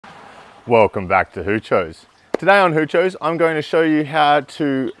Welcome back to Hoochos. Today on Hoochos, I'm going to show you how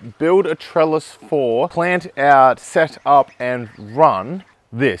to build a trellis for, plant out, set up and run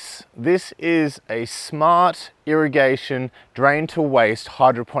this. This is a smart irrigation drain to waste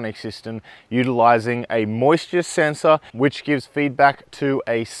hydroponic system utilizing a moisture sensor which gives feedback to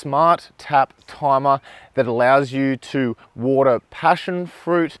a smart tap timer that allows you to water passion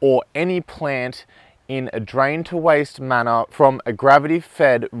fruit or any plant in a drain to waste manner from a gravity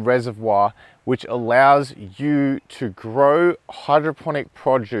fed reservoir, which allows you to grow hydroponic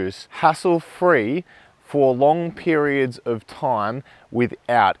produce hassle free for long periods of time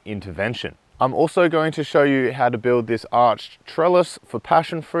without intervention. I'm also going to show you how to build this arched trellis for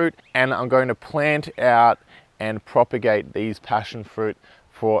passion fruit, and I'm going to plant out and propagate these passion fruit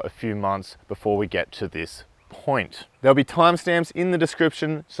for a few months before we get to this point. There'll be timestamps in the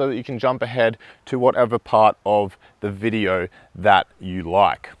description so that you can jump ahead to whatever part of the video that you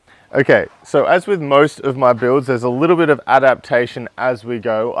like. Okay, so as with most of my builds, there's a little bit of adaptation as we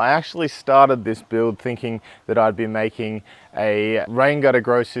go. I actually started this build thinking that I'd be making a rain gutter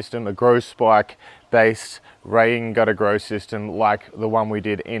grow system, a grow spike based rain gutter grow system like the one we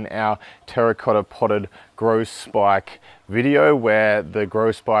did in our terracotta potted grow spike video, where the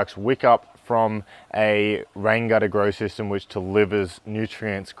grow spikes wick up from a rain gutter grow system which delivers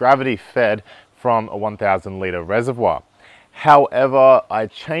nutrients gravity fed from a 1,000 litre reservoir. However, I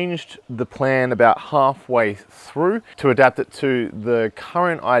changed the plan about halfway through to adapt it to the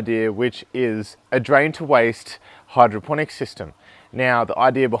current idea, which is a drain to waste hydroponic system. Now, the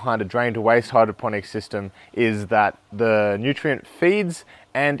idea behind a drain to waste hydroponic system is that the nutrient feeds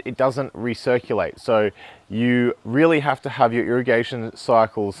and it doesn't recirculate. So you really have to have your irrigation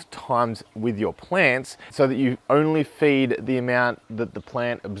cycles timed with your plants so that you only feed the amount that the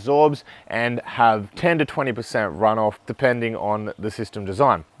plant absorbs and have 10 to 20% runoff depending on the system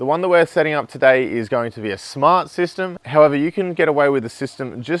design. The one that we're setting up today is going to be a smart system. However, you can get away with the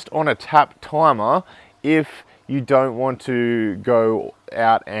system just on a tap timer if you don't want to go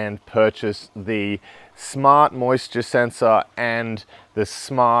out and purchase the smart moisture sensor and the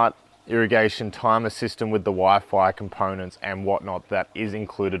smart irrigation timer system with the Wi-Fi components and whatnot that is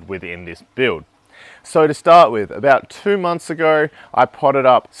included within this build. So to start with, about 2 months ago, I potted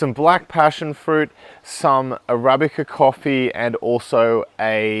up some black passion fruit, some Arabica coffee, and also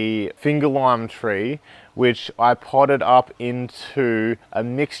a finger lime tree, which I potted up into a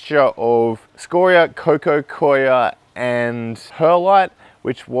mixture of scoria, coco coir, and perlite,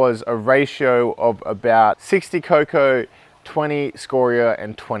 which was a ratio of about 60 coco, 20 scoria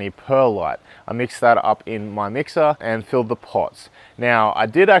and 20 perlite. I mixed that up in my mixer and filled the pots. Now, I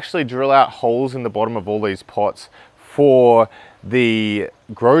did actually drill out holes in the bottom of all these pots for the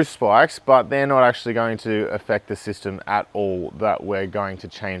grow spikes, but they're not actually going to affect the system at all that we're going to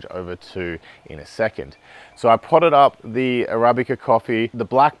change over to in a second. So I potted up the Arabica coffee, the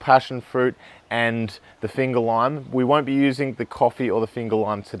black passion fruit, and the finger lime. We won't be using the coffee or the finger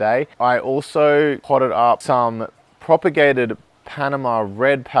lime today. I also potted up some propagated Panama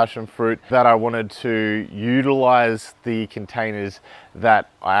red passion fruit that I wanted to utilize the containers that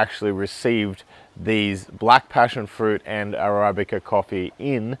I actually received these black passion fruit and Arabica coffee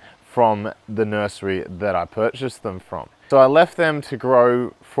in from the nursery that I purchased them from. So I left them to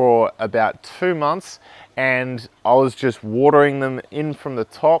grow for about 2 months, and I was just watering them in from the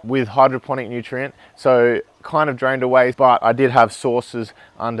top with hydroponic nutrient, so kind of drained away, but I did have sources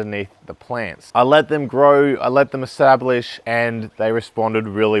underneath the plants. I let them grow, I let them establish, and they responded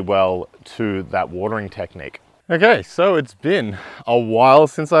really well to that watering technique. Okay, so it's been a while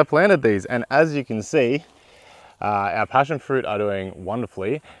since I planted these, and as you can see, our passion fruit are doing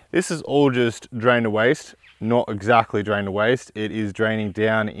wonderfully. This is all just drain to waste, not exactly drain to waste. It is draining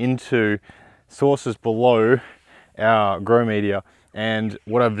down into sources below our grow media. And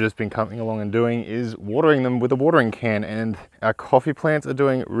what I've just been coming along and doing is watering them with a watering can, and our coffee plants are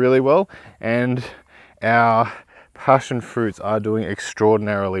doing really well, and our passion fruits are doing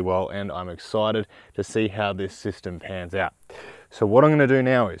extraordinarily well, and I'm excited to see how this system pans out. So what I'm going to do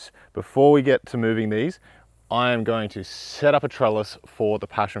now is, before we get to moving these, I am going to set up a trellis for the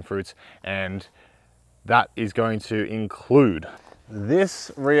passion fruits, and that is going to include this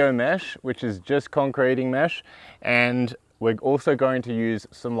Rio mesh, which is just concreting mesh, and we're also going to use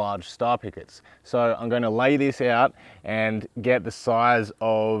some large star pickets. So I'm going to lay this out and get the size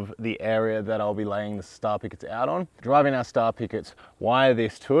of the area that I'll be laying the star pickets out on. Drive in our star pickets, wire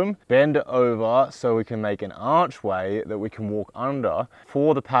this to them, bend it over so we can make an archway that we can walk under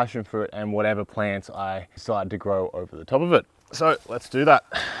for the passion fruit and whatever plants I decide to grow over the top of it. So let's do that.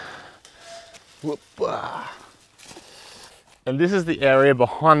 Whoop. And this is the area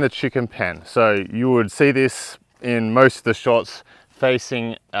behind the chicken pen. So you would see this in most of the shots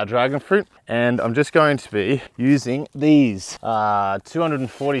facing our dragon fruit. And I'm just going to be using these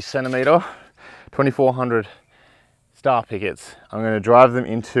 240 centimeter, 2400 star pickets. I'm going to drive them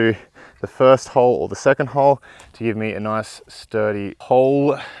into the first hole or the second hole to give me a nice sturdy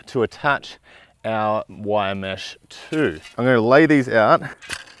hole to attach our wire mesh to. I'm going to lay these out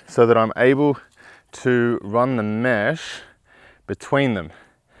so that I'm able to run the mesh between them,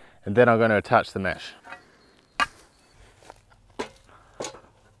 and then I'm going to attach the mesh.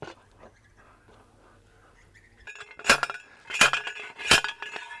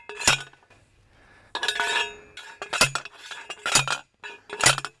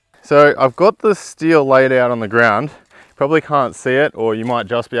 So I've got the steel laid out on the ground. You probably can't see it, or you might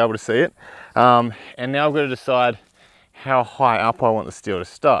just be able to see it. And now I've got to decide how high up I want the steel to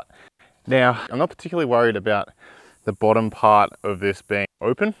start. Now, I'm not particularly worried about the bottom part of this being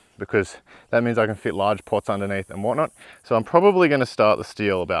open, because that means I can fit large pots underneath and whatnot. So I'm probably going to start the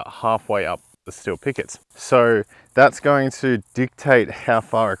steel about halfway up the steel pickets. So that's going to dictate how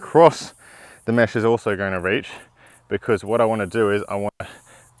far across the mesh is also going to reach, because what I want to do is I want to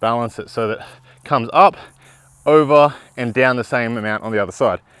balance it so that it comes up, over and down the same amount on the other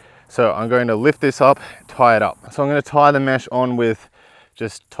side. So I'm going to lift this up, tie it up. So I'm going to tie the mesh on with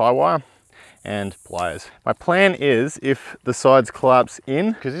just tie wire and pliers. My plan is, if the sides collapse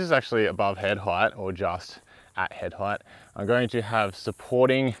in, because this is actually above head height or just at head height, I'm going to have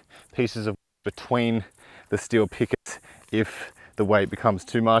supporting pieces of between the steel pickets if the weight becomes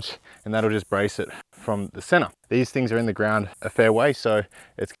too much, and that'll just brace it from the center. These things are in the ground a fair way, so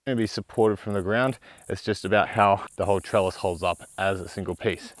it's going to be supported from the ground. It's just about how the whole trellis holds up as a single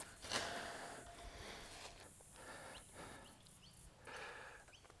piece.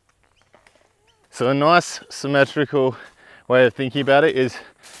 So a nice symmetrical way of thinking about it is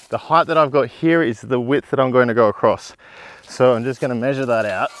the height that I've got here is the width that I'm going to go across. So I'm just going to measure that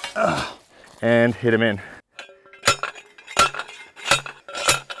out and hit them in.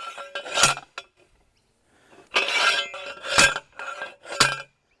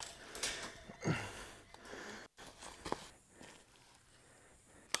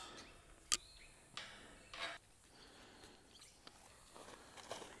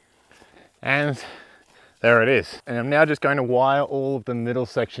 And there it is. And I'm now just going to wire all of the middle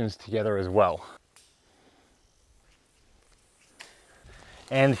sections together as well.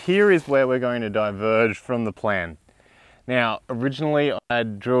 And here is where we're going to diverge from the plan. Now, originally I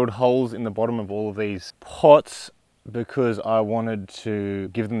had drilled holes in the bottom of all of these pots because I wanted to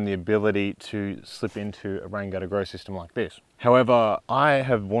give them the ability to slip into a rain gutter grow system like this. However, I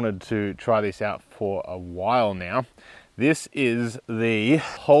have wanted to try this out for a while now. This is the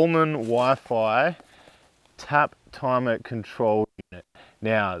Holeman Wi-Fi tap timer control unit.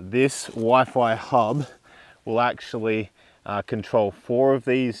 Now, this Wi-Fi hub will actually control 4 of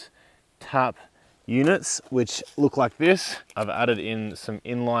these tap units, which look like this. I've added in some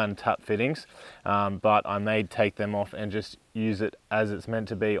inline tap fittings, but I may take them off and just use it as it's meant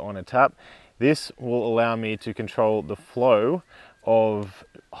to be on a tap. This will allow me to control the flow of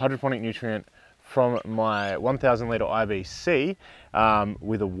hydroponic nutrient from my 1000 litre IBC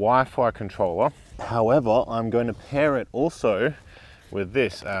with a Wi-Fi controller. However, I'm going to pair it also with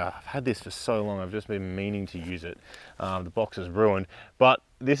this. I've had this for so long, I've just been meaning to use it. The box is ruined, but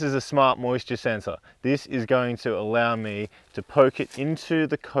this is a smart moisture sensor. This is going to allow me to poke it into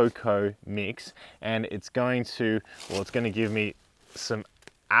the cocoa mix, and it's going to give me some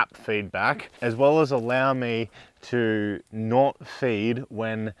app feedback, as well as allow me to not feed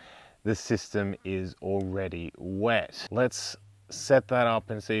when the system is already wet. Let's set that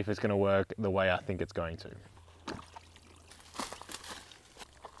up and see if it's going to work the way I think it's going to.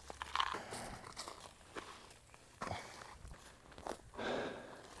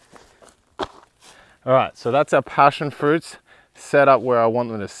 All right, so that's our passion fruits set up where I want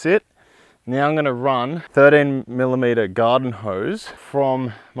them to sit. Now I'm going to run 13mm garden hose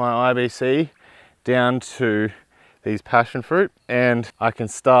from my IBC down to these passion fruit, and I can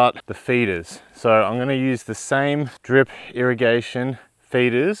start the feeders. So I'm going to use the same drip irrigation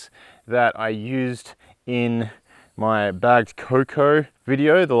feeders that I used in my bagged cocoa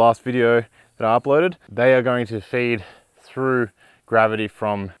video, the last video that I uploaded. They are going to feed through gravity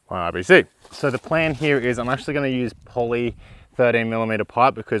from my IBC. So the plan here is I'm actually going to use poly 13mm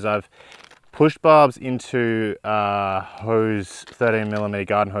pipe because I've pushed barbs into hose, 13mm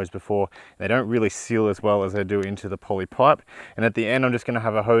garden hose before. They don't really seal as well as they do into the poly pipe. And at the end, I'm just going to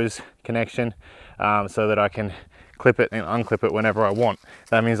have a hose connection so that I can clip it and unclip it whenever I want.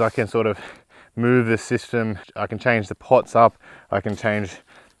 That means I can sort of move the system. I can change the pots up, I can change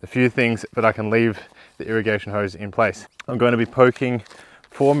a few things, but I can leave the irrigation hose in place. I'm going to be poking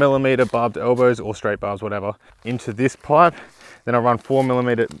 4mm barbed elbows or straight barbs, whatever, into this pipe. Then I run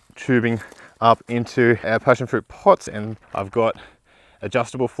 4mm tubing up into our passionfruit pots, and I've got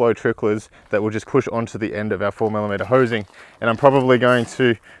adjustable flow tricklers that will just push onto the end of our 4mm hosing. And I'm probably going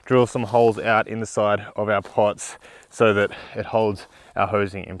to drill some holes out in the side of our pots so that it holds our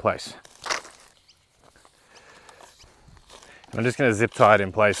hosing in place. I'm just going to zip tie it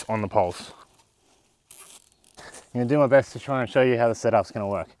in place on the poles. I'm going to do my best to try and show you how the setup's going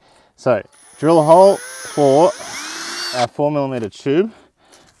to work. So drill a hole for our 4mm tube,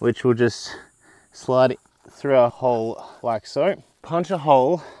 which will just slide through our hole like so. Punch a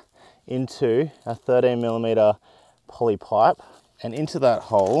hole into a 13mm poly pipe, and into that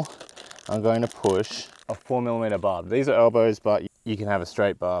hole I'm going to push a 4mm barb. These are elbows, but you can have a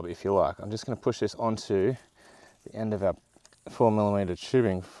straight barb if you like. I'm just going to push this onto the end of our 4mm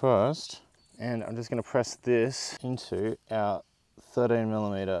tubing first, and I'm just going to press this into our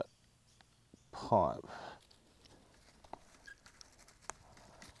 13mm pipe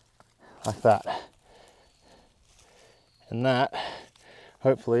like that. And that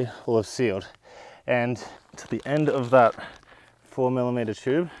hopefully will have sealed. And to the end of that 4mm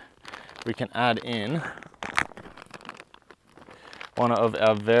tube, we can add in one of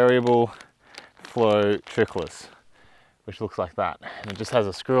our variable flow tricklers, which looks like that. And it just has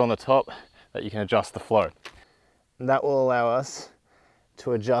a screw on the top that you can adjust the flow. And that will allow us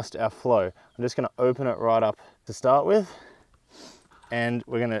to adjust our flow. I'm just going to open it right up to start with, and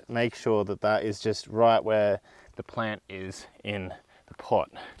we're going to make sure that that is just right where the plant is in the pot.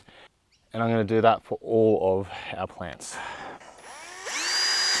 And I'm going to do that for all of our plants.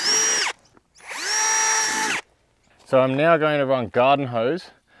 So I'm now going to run garden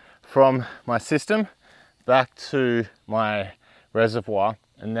hose from my system back to my reservoir,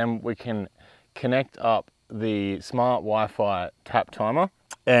 and then we can connect up the smart Wi-Fi tap timer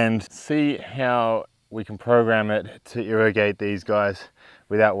and see how we can program it to irrigate these guys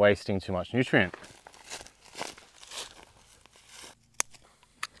without wasting too much nutrient.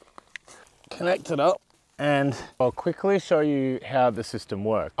 Connect it up, and I'll quickly show you how the system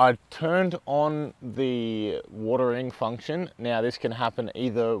works. I turned on the watering function. Now this can happen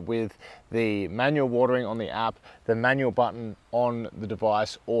either with the manual watering on the app, the manual button on the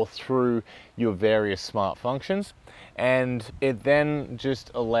device, or through your various smart functions. And it then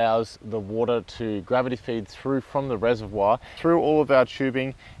just allows the water to gravity feed through from the reservoir, through all of our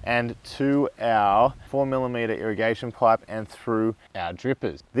tubing, and to our 4mm irrigation pipe, and through our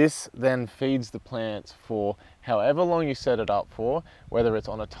drippers. This then feeds the plants for however long you set it up for, whether it's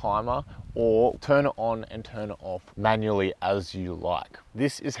on a timer or turn it on and turn it off manually as you like.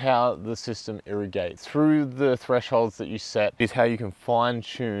 This is how the system irrigates. Through the thresholds that you set is how you can fine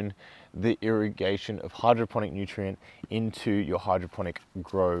tune the irrigation of hydroponic nutrient into your hydroponic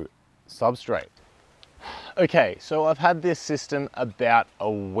grow substrate. Okay, so I've had this system about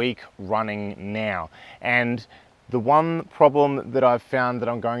a week running now, and the one problem that I've found that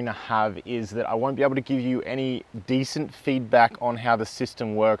I'm going to have is that I won't be able to give you any decent feedback on how the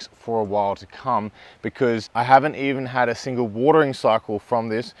system works for a while to come, because I haven't even had a single watering cycle from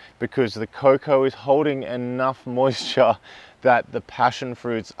this, because the cocoa is holding enough moisture that the passion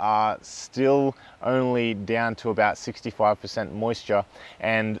fruits are still only down to about 65% moisture,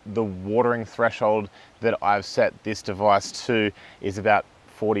 and the watering threshold that I've set this device to is about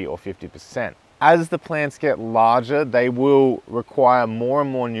 40 or 50%. As the plants get larger, they will require more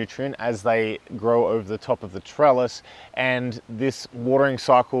and more nutrient as they grow over the top of the trellis, and this watering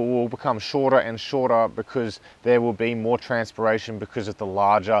cycle will become shorter and shorter because there will be more transpiration because of the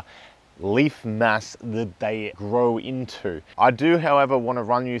larger leaf mass that they grow into. I do, however, want to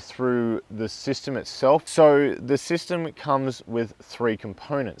run you through the system itself. So the system comes with 3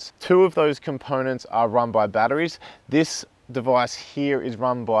 components. 2 of those components are run by batteries. This device here is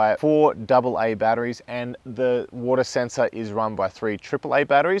run by 4 AA batteries, and the water sensor is run by 3 AAA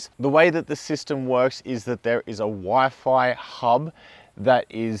batteries. The way that the system works is that there is a Wi-Fi hub that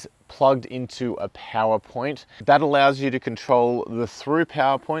is plugged into a power point. That allows you to control the through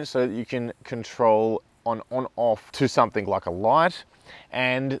power point, so that you can control on off to something like a light,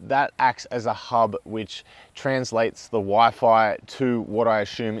 and that acts as a hub which translates the Wi-Fi to what I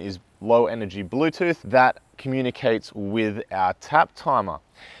assume is low energy Bluetooth that communicates with our tap timer.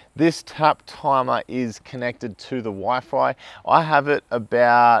 This tap timer is connected to the Wi-Fi. I have it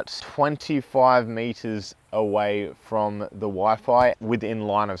about 25 meters away from the Wi-Fi, within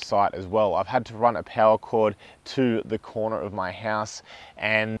line of sight as well. I've had to run a power cord to the corner of my house,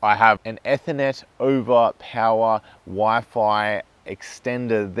 and I have an Ethernet over power Wi-Fi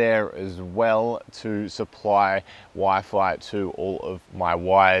extender there as well to supply Wi-Fi to all of my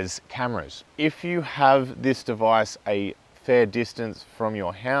Wyze cameras. If you have this device a fair distance from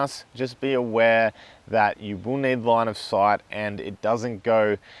your house, just be aware that you will need line of sight, and it doesn't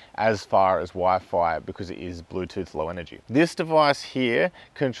go as far as Wi-Fi because it is Bluetooth Low Energy. This device here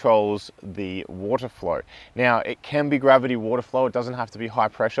controls the water flow. Now, it can be gravity water flow. It doesn't have to be high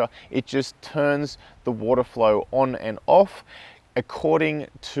pressure. It just turns the water flow on and off according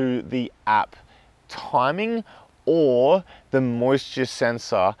to the app timing or the moisture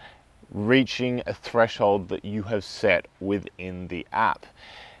sensor reaching a threshold that you have set within the app.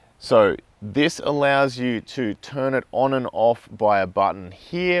 So this allows you to turn it on and off by a button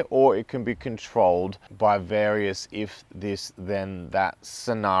here, or it can be controlled by various if this then that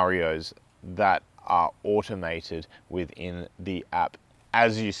scenarios that are automated within the app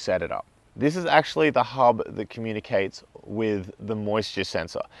as you set it up. This is actually the hub that communicates with the moisture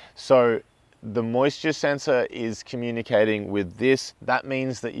sensor. So the moisture sensor is communicating with this. That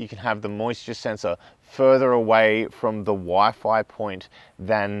means that you can have the moisture sensor further away from the Wi-Fi point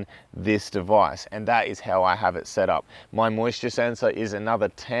than this device, and that is how I have it set up. My moisture sensor is another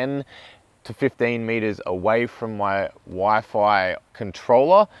 10 to 15 meters away from my Wi-Fi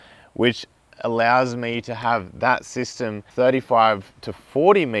controller, which allows me to have that system 35 to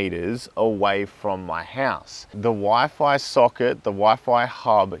 40 meters away from my house. The Wi-Fi socket, the Wi-Fi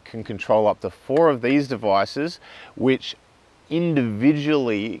hub, can control up to 4 of these devices, which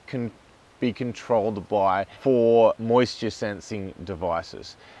individually can be controlled by 4 moisture sensing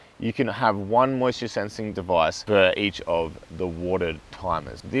devices. You can have 1 moisture sensing device for each of the water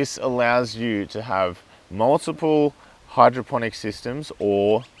timers. This allows you to have multiple hydroponic systems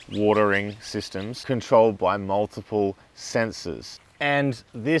or watering systems controlled by multiple sensors. And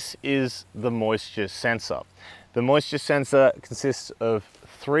this is the moisture sensor. The moisture sensor consists of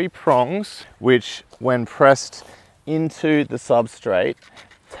 3 prongs, which when pressed into the substrate,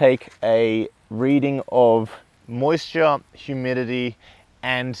 take a reading of moisture, humidity,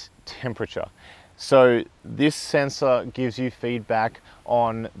 and temperature. So this sensor gives you feedback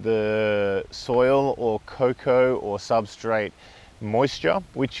on the soil or cocoa or substrate moisture,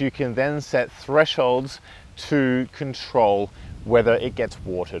 which you can then set thresholds to control whether it gets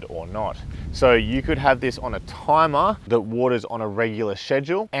watered or not. So you could have this on a timer that waters on a regular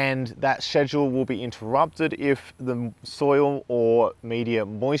schedule, and that schedule will be interrupted if the soil or media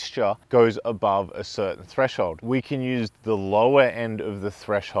moisture goes above a certain threshold. We can use the lower end of the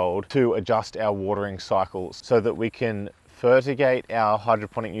threshold to adjust our watering cycles so that we can fertigate our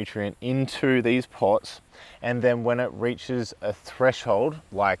hydroponic nutrient into these pots, and then when it reaches a threshold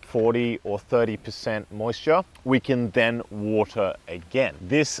like 40 or 30% moisture, we can then water again.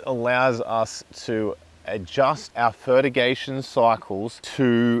 This allows us to adjust our fertigation cycles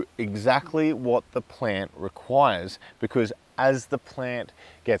to exactly what the plant requires, because as the plant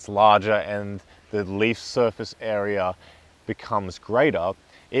gets larger and the leaf surface area becomes greater,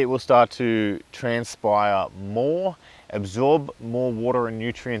 it will start to transpire more, absorb more water and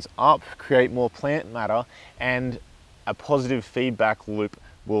nutrients up, create more plant matter, and a positive feedback loop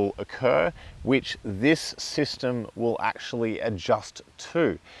will occur, which this system will actually adjust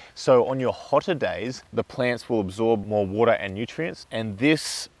to. So on your hotter days, the plants will absorb more water and nutrients, and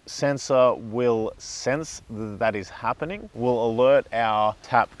this sensor will sense that is happening, will alert our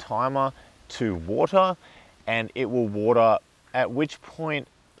tap timer to water, and it will water, at which point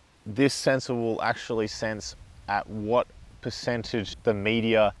this sensor will actually sense at what percentage the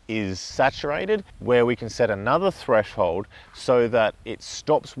media is saturated, where we can set another threshold so that it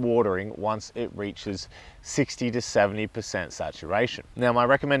stops watering once it reaches 60 to 70% saturation. Now, my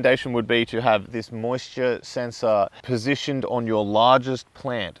recommendation would be to have this moisture sensor positioned on your largest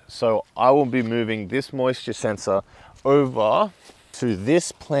plant. So I will be moving this moisture sensor over to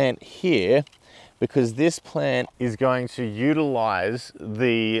this plant here, because this plant is going to utilize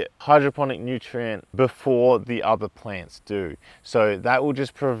the hydroponic nutrient before the other plants do. So that will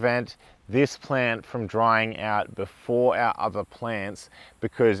just prevent this plant from drying out before our other plants,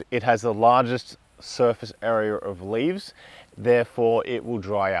 because it has the largest surface area of leaves. therefore it will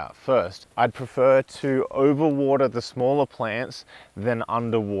dry out first. I'd prefer to overwater the smaller plants than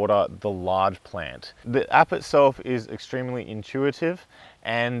underwater the large plant. The app itself is extremely intuitive,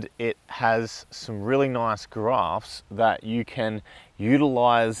 and it has some really nice graphs that you can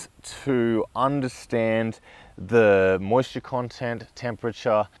utilize to understand the moisture content,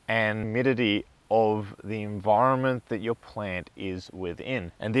 temperature, and humidity of the environment that your plant is within.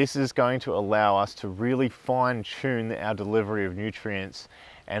 And this is going to allow us to really fine tune our delivery of nutrients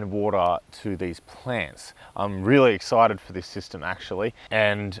and water to these plants. I'm really excited for this system actually,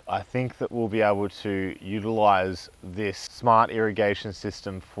 and I think that we'll be able to utilize this smart irrigation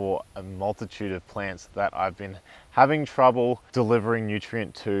system for a multitude of plants that I've been having trouble delivering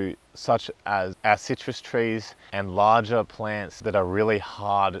nutrient to, such as our citrus trees and larger plants that are really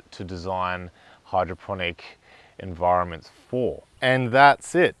hard to design hydroponic environments for. And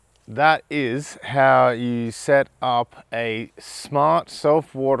that's it. That is how you set up a smart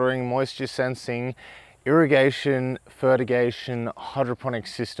self-watering, moisture sensing, irrigation, fertigation, hydroponic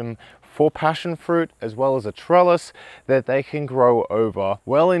system for passionfruit, as well as a trellis that they can grow over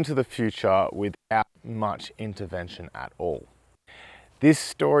well into the future without much intervention at all. This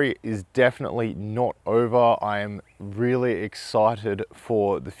story is definitely not over. I am really excited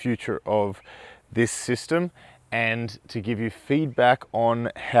for the future of this system and to give you feedback on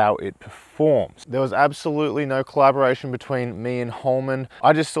how it performs. There was absolutely no collaboration between me and Holeman.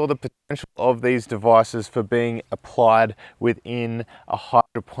 I just saw the potential of these devices for being applied within a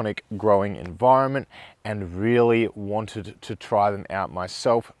hydroponic growing environment and really wanted to try them out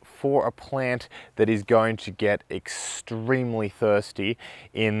myself for a plant that is going to get extremely thirsty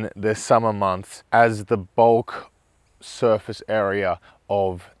in the summer months as the bulk surface area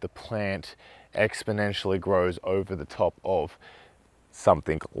of the plant exponentially grows over the top of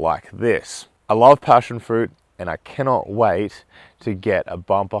something like this. I love passion fruit, and I cannot wait to get a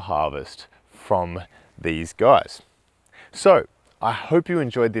bumper harvest from these guys. So I hope you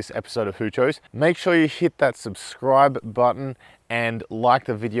enjoyed this episode of Hoochos. Make sure you hit that subscribe button and like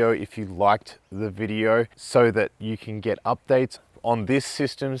the video if you liked the video, so that you can get updates on this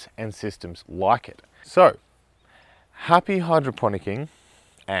systems and systems like it. So happy hydroponicking,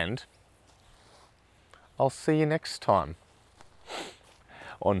 and I'll see you next time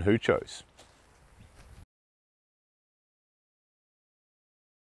on Hoochos.